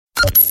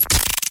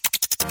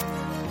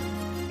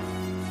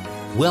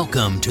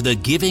Welcome to the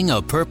Giving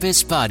a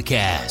Purpose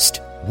podcast.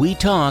 We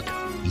talk,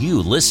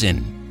 you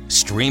listen.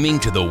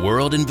 Streaming to the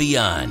world and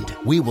beyond,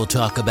 we will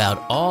talk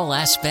about all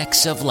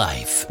aspects of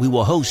life. We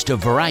will host a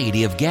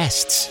variety of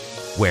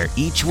guests, where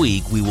each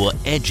week we will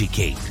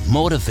educate,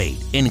 motivate,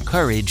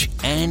 encourage,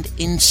 and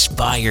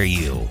inspire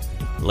you.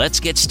 Let's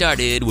get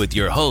started with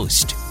your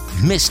host,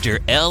 Mr.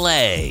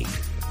 L.A.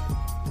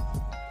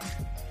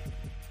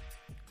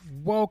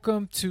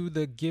 Welcome to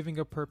the Giving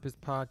a Purpose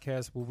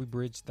podcast, where we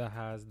bridge the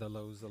highs, the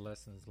lows, the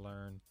lessons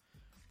learned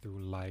through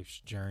life's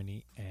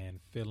journey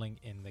and filling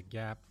in the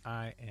gap.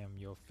 I am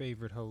your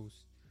favorite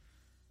host,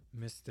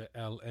 Mr.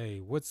 L.A.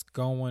 What's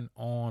going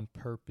on,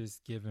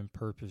 purpose-given,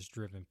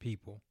 purpose-driven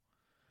people?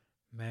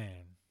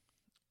 Man,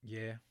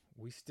 yeah,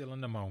 we still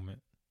in the moment.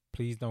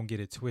 Please don't get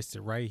it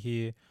twisted. Right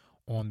here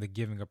on the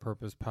Giving a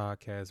Purpose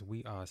podcast,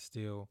 we are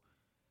still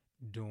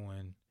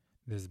doing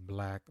this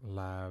Black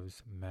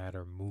Lives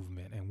Matter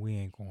movement, and we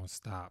ain't gonna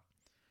stop.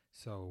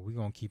 So we're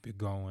gonna keep it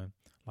going.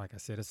 Like I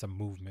said, it's a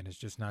movement. It's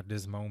just not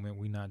this moment.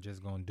 We're not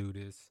just gonna do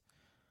this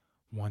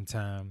one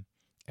time.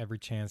 Every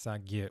chance I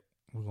get,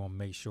 we're gonna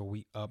make sure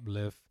we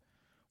uplift.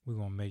 We're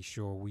gonna make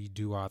sure we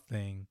do our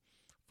thing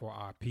for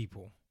our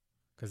people,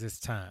 because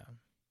it's time.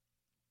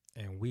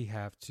 And we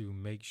have to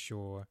make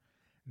sure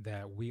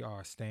that we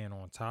are staying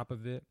on top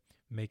of it,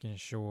 making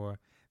sure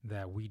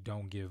that we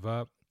don't give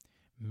up,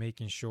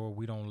 making sure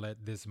we don't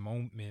let this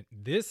moment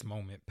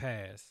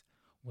pass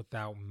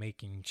without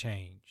making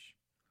change.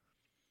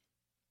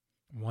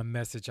 One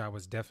message I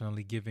was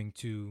definitely giving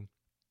to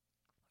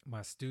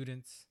my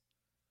students,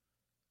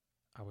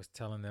 I was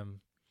telling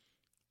them,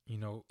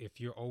 if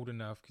you're old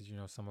enough, because,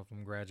 some of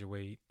them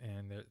graduate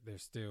and they're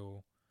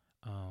still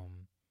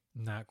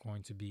not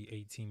going to be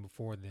 18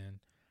 before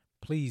then,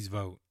 please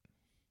vote.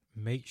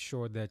 Make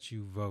sure that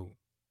you vote.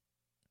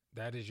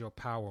 That is your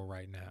power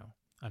right now.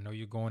 I know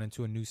you're going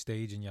into a new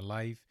stage in your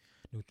life,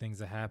 new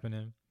things are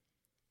happening,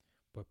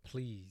 but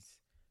please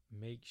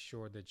make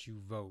sure that you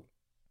vote.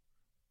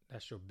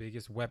 That's your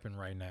biggest weapon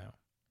right now.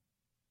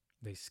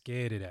 They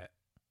scared of that.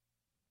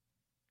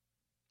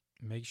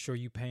 Make sure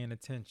you're paying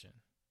attention.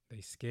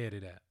 They scared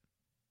of that.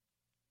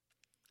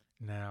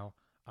 Now,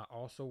 I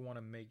also want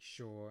to make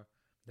sure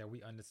that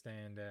we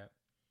understand that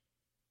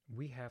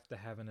we have to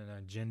have an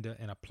agenda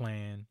and a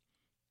plan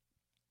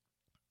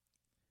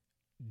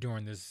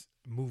during this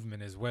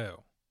movement as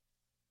well.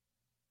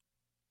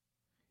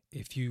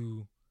 If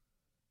you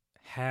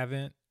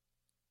haven't,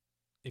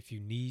 if you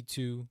need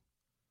to,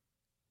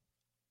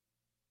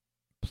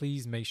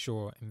 please make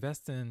sure,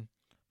 invest in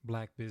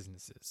Black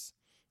businesses,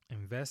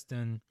 invest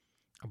in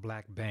a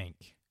Black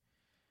bank.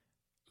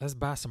 Let's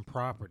buy some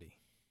property.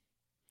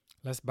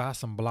 Let's buy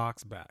some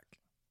blocks back.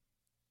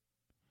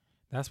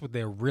 That's what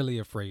they're really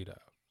afraid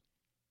of.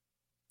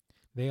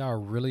 They are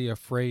really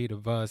afraid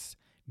of us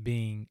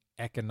being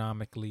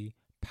economically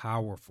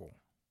powerful.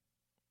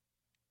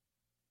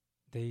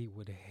 They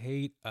would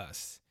hate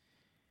us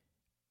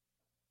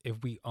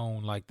if we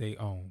own like they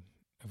own,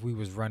 if we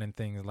was running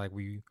things like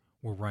we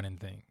were running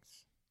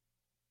things.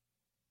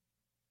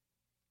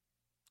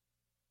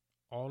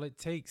 All it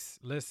takes,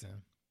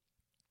 listen,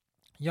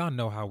 y'all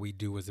know how we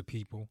do as a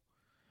people.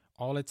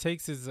 All it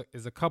takes is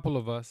a couple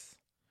of us.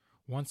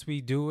 Once we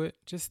do it,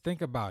 just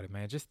think about it,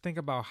 man. Just think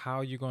about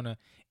how you're going to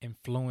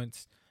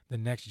influence the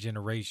next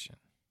generation.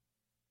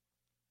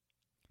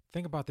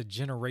 Think about the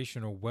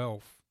generational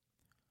wealth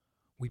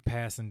we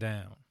passing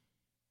down.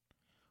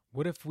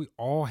 What if we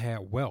all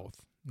had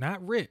wealth?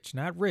 Not rich.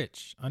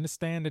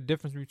 Understand the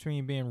difference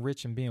between being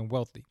rich and being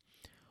wealthy.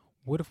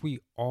 What if we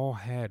all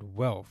had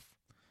wealth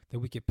that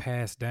we could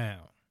pass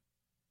down?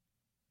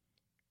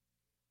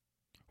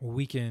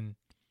 We can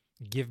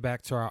give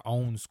back to our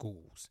own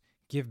schools,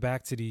 give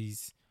back to the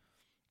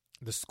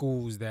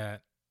schools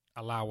that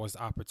allow us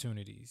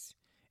opportunities,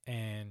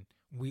 and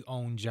we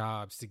own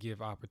jobs to give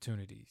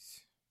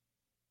opportunities.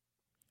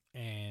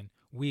 And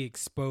we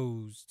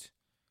exposed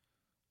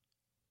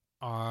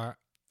our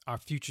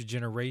future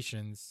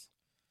generations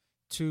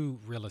to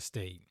real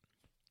estate,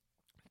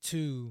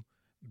 to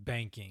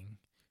banking,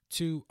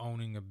 to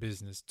owning a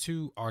business,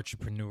 to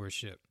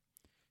entrepreneurship,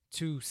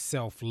 to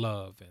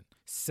self-love and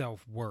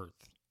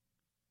self-worth,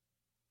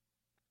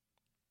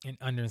 and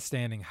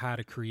understanding how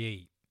to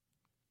create,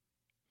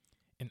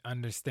 and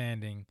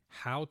understanding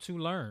how to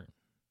learn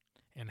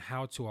and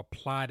how to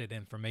apply that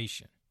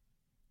information.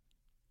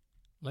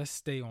 Let's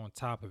stay on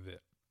top of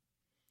it,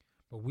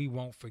 but we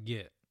won't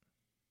forget.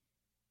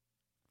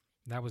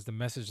 That was the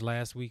message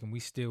last week, and we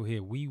still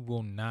here. We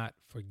will not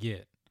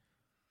forget.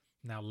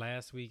 Now,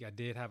 last week, I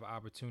did have an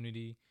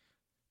opportunity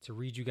to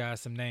read you guys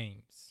some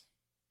names.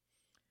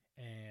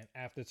 And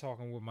after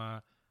talking with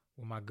my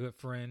good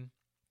friend,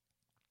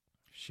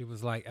 she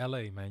was like,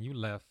 LA, man, you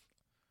left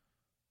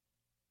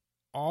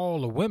all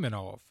the women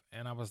off.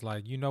 And I was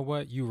like, you know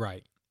what? You're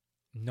right.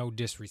 No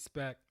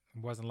disrespect.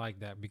 It wasn't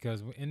like that,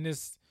 because in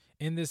this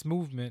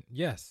movement,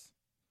 yes,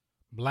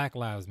 Black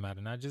Lives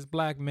Matter. Not just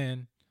Black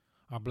men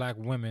or Black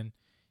women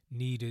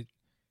need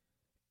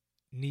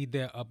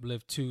their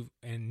uplift too,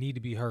 and need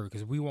to be heard,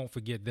 because we won't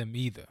forget them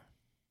either.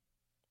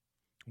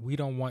 we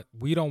don't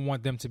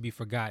want them to be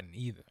forgotten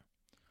either.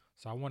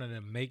 So I wanted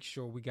to make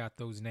sure we got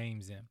those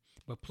names in.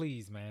 But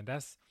please, man,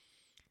 that's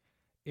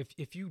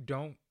if you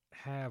don't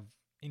have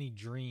any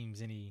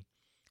dreams, any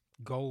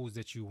goals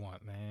that you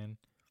want, man,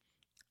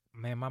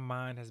 my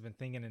mind has been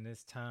thinking in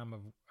this time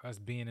of us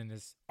being in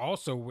this,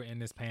 also we're in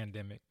this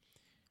pandemic,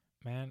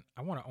 man,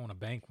 I want to own a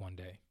bank one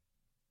day.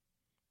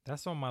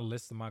 That's on my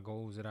list of my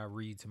goals that I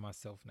read to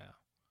myself now.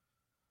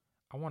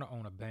 I want to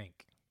own a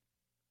bank.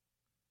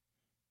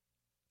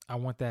 I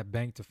want that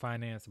bank to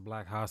finance a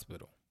black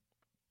hospital.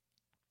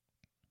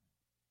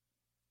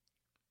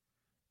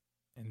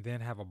 And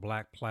then have a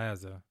black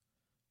plaza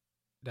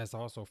that's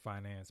also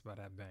financed by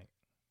that bank.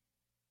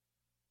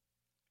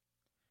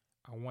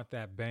 I want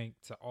that bank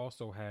to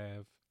also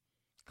have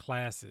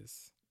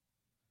classes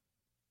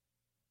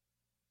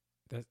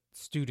that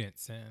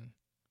students and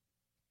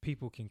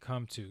people can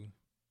come to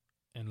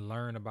and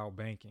learn about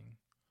banking,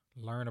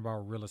 learn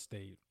about real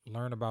estate,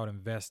 learn about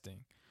investing,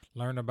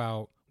 learn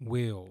about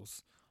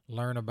wills,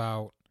 learn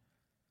about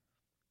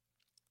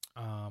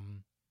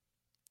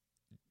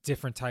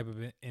different type of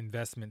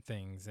investment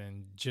things,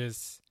 and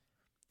just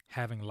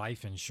having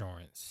life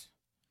insurance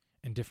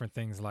and different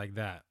things like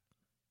that.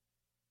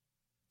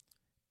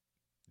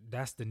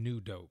 That's the new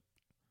dope.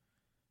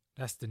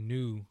 That's the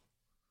new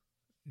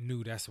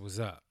that's what's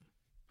up.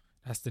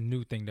 That's the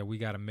new thing that we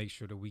got to make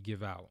sure that we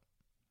give out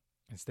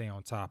and stay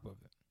on top of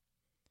it.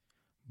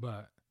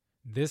 But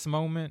this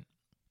moment,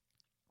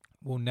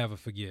 we'll never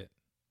forget.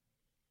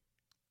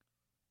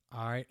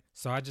 All right.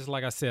 So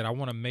like I said, I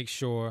want to make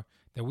sure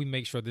that we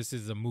make sure this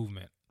is a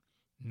movement,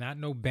 not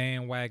no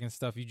bandwagon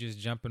stuff. You just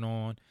jumping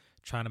on,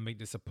 trying to make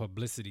this a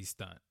publicity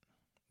stunt.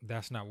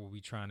 That's not what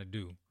we trying to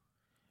do.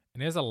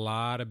 And there's a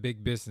lot of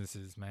big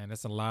businesses, man.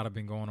 There's a lot of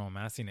been going on,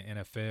 man. I seen the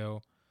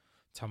NFL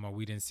talking about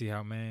we didn't see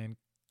how, man.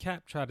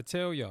 Cap tried to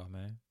tell y'all,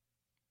 man.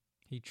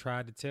 He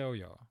tried to tell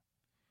y'all.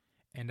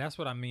 And that's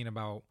what I mean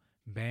about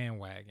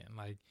bandwagon.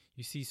 Like,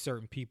 you see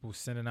certain people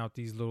sending out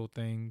these little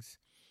things.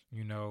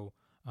 You know,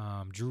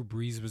 Drew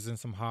Brees was in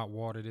some hot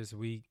water this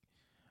week.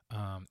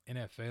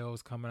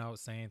 NFL's coming out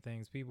saying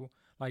things. People,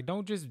 like,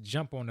 don't just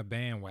jump on the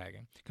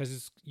bandwagon. Because,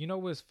 it's, you know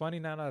what's funny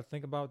now that I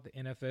think about the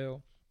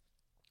NFL?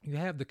 You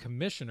have the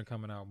commissioner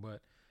coming out, but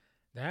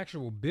the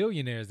actual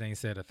billionaires ain't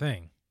said a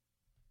thing.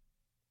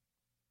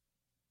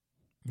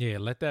 Yeah,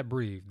 let that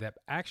breathe. That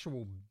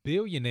actual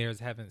billionaires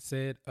haven't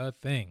said a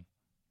thing.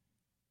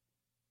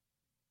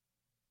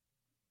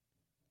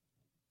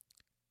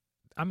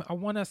 I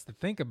want us to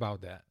think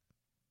about that,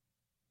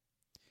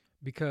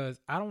 because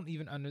I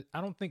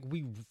don't think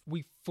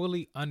we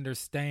fully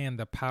understand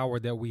the power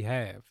that we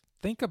have.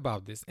 Think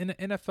about this. In the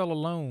NFL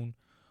alone,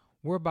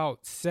 we're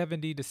about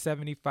 70 to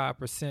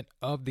 75%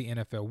 of the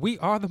NFL. We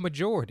are the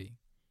majority.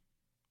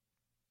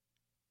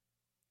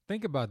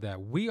 Think about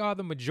that. We are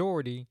the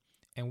majority,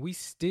 and we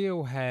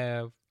still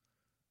have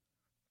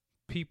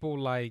people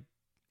like,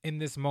 in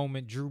this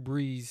moment, Drew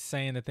Brees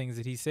saying the things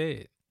that he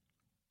said.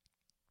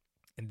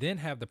 And then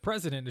have the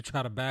president to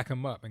try to back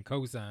him up and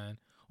co-sign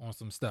on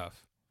some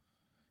stuff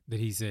that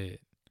he said.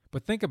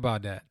 But think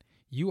about that.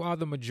 You are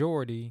the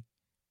majority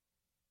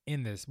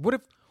in this. What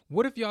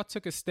if y'all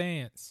took a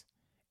stance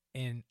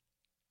and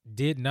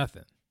did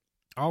nothing?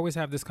 I always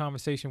have this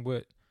conversation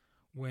with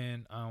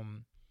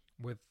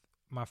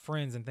my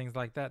friends and things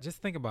like that.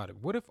 Just think about it.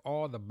 What if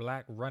all the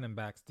black running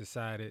backs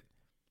decided,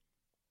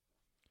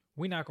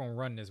 we're not going to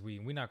run this week,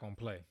 we're not going to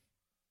play?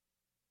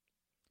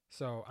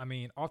 So, I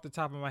mean, off the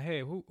top of my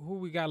head, who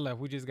we got left?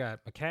 We just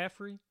got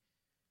McCaffrey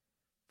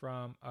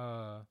from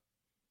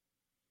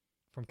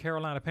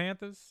Carolina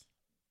Panthers.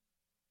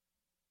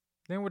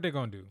 Then what they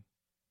going to do?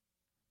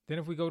 Then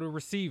if we go to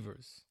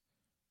receivers,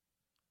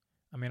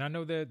 I mean, I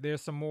know that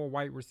there's some more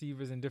white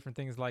receivers and different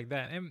things like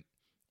that.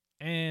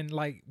 And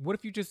like, what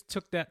if you just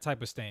took that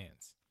type of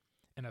stance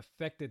and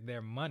affected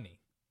their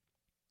money?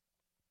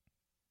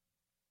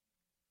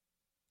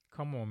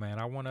 Come on, man.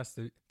 I want us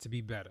to be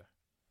better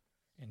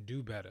and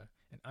do better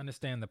and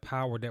understand the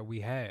power that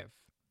we have.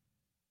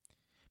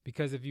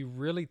 Because if you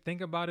really think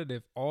about it,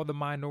 if all the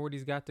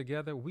minorities got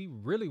together, we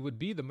really would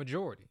be the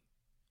majority.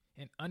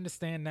 And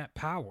understand that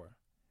power.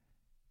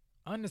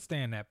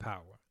 Understand that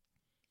power.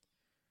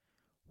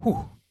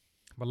 Whew.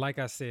 But like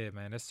I said,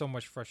 man, there's so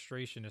much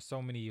frustration. There's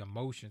so many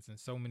emotions and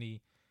so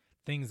many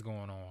things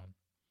going on.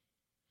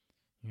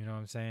 You know what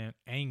I'm saying?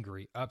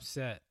 Angry,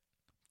 upset,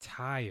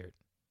 tired.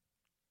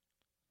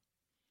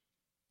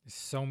 There's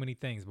so many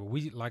things. But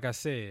we, like I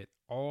said,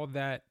 all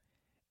that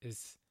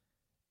is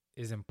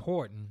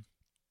important.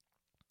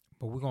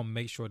 But we're going to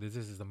make sure that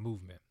this is a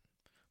movement.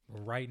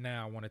 But right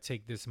now, I want to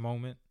take this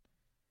moment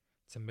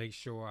to make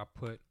sure I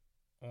put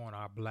on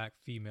our black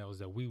females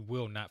that we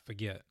will not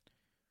forget.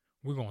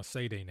 We're going to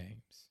say their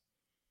names.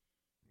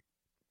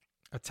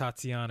 A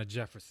Tatiana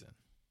Jefferson,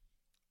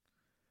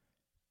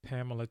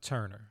 Pamela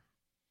Turner,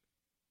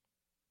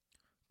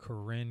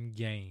 Corinne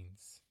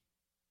Gaines,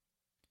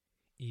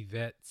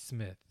 Yvette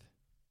Smith,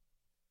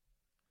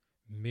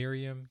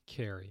 Miriam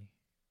Carey,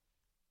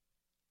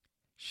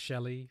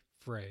 Shelley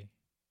Frey,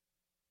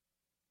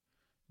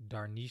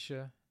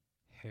 Darnisha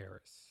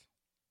Harris,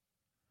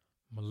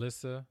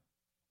 Melissa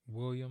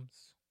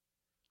Williams,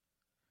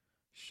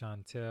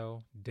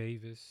 Chantel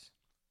Davis,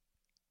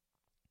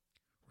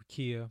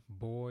 Rakia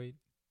Boyd,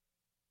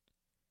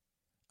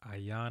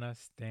 Ayana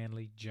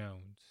Stanley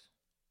Jones,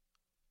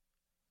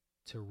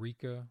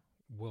 Tarika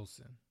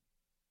Wilson,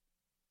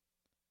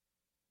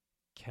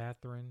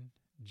 Catherine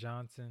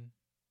Johnson,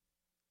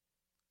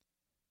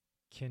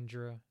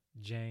 Kendra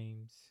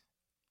James,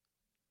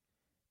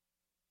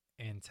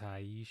 and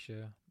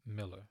Taisha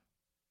Miller.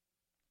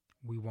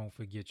 We won't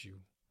forget you.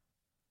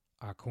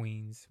 Our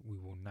queens, we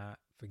will not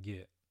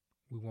forget.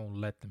 We won't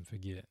let them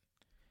forget.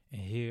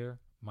 And here,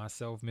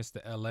 myself,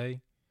 Mr. LA,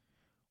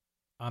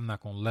 I'm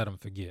not going to let them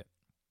forget.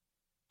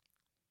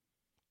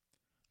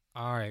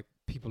 All right,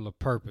 people of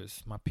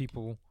purpose, my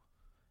people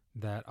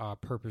that are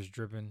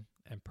purpose-driven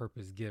and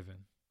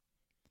purpose-given.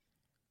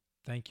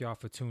 Thank y'all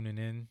for tuning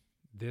in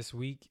this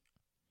week.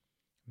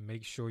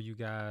 Make sure you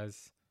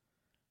guys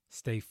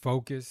stay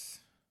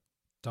focused.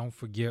 Don't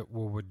forget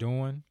what we're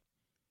doing.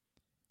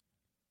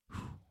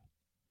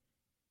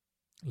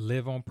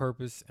 Live on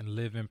purpose and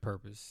live in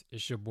purpose.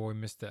 It's your boy,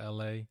 Mr.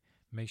 LA.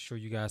 Make sure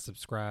you guys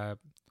subscribe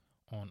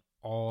on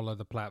all of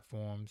the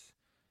platforms.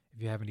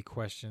 If you have any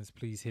questions,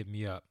 please hit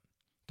me up.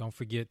 Don't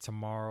forget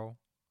tomorrow,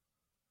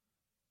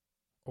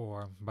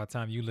 or by the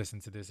time you listen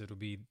to this, it'll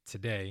be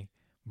today,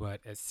 but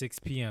at 6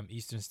 p.m.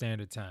 Eastern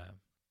Standard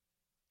Time,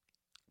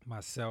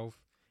 myself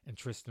and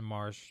Tristan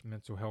Marsh,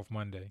 Mental Health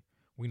Monday.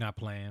 We not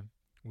playing.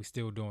 We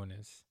still doing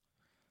this.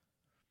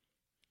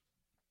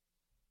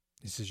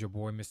 This is your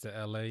boy, Mr.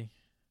 LA.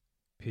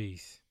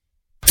 Peace.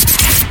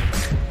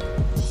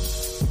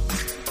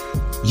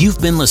 You've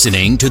been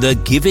listening to the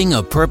Giving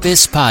a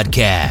Purpose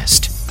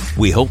podcast.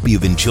 We hope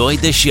you've enjoyed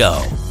the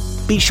show.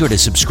 Be sure to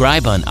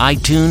subscribe on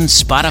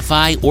iTunes,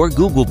 Spotify, or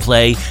Google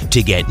Play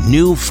to get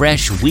new,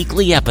 fresh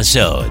weekly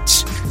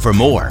episodes. For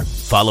more,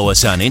 follow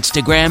us on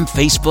Instagram,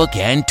 Facebook,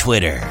 and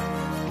Twitter.